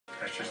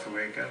just the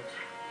way it goes.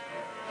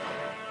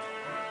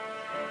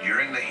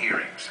 During the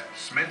hearings,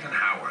 Smith and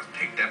Howard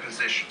take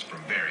depositions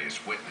from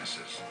various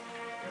witnesses.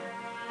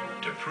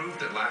 To prove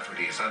that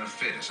Lafferty is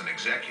unfit as an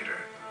executor,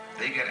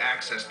 they get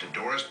access to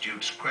Doris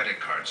Duke's credit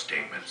card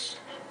statements.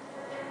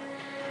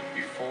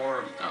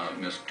 Before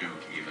Miss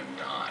Duke even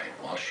died,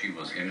 while she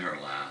was in her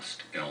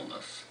last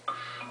illness,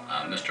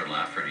 Mr.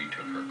 Lafferty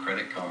took her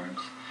credit cards.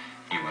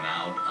 He went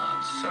out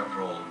on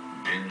several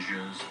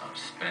binges of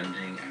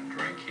spending and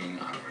drinking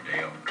on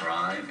Rodeo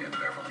Drive in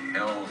Beverly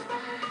Hills.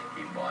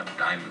 He bought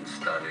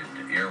diamond-studded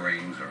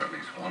earrings, or at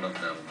least one of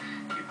them.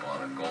 He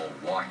bought a gold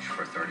watch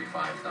for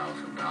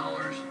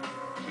 $35,000.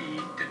 He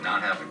did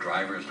not have a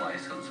driver's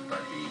license,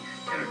 but he,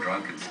 in a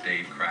drunken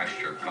state, crashed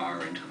her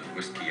car into the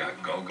Whiskey A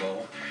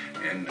Go-Go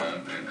in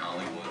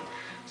Hollywood.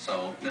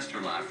 So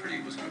Mr.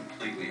 Lafferty was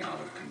completely out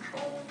of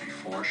control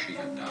before she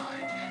had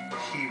died.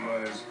 He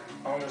was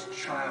almost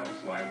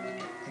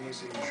childlike in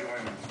his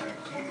enjoyment.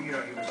 He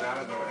was not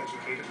an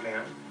educated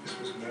man. This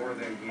was more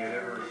than he had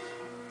ever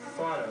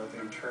thought of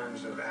in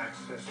terms of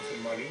access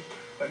to money.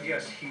 But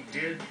yes, he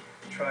did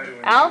try to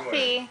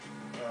enjoy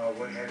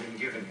what had been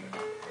given him.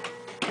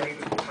 And he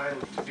was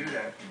entitled to do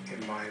that,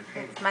 in my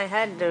opinion. My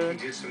head, dude.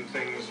 He did some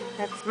things.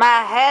 That's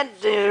my head,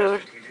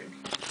 dude.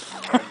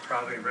 And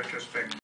probably in retrospect,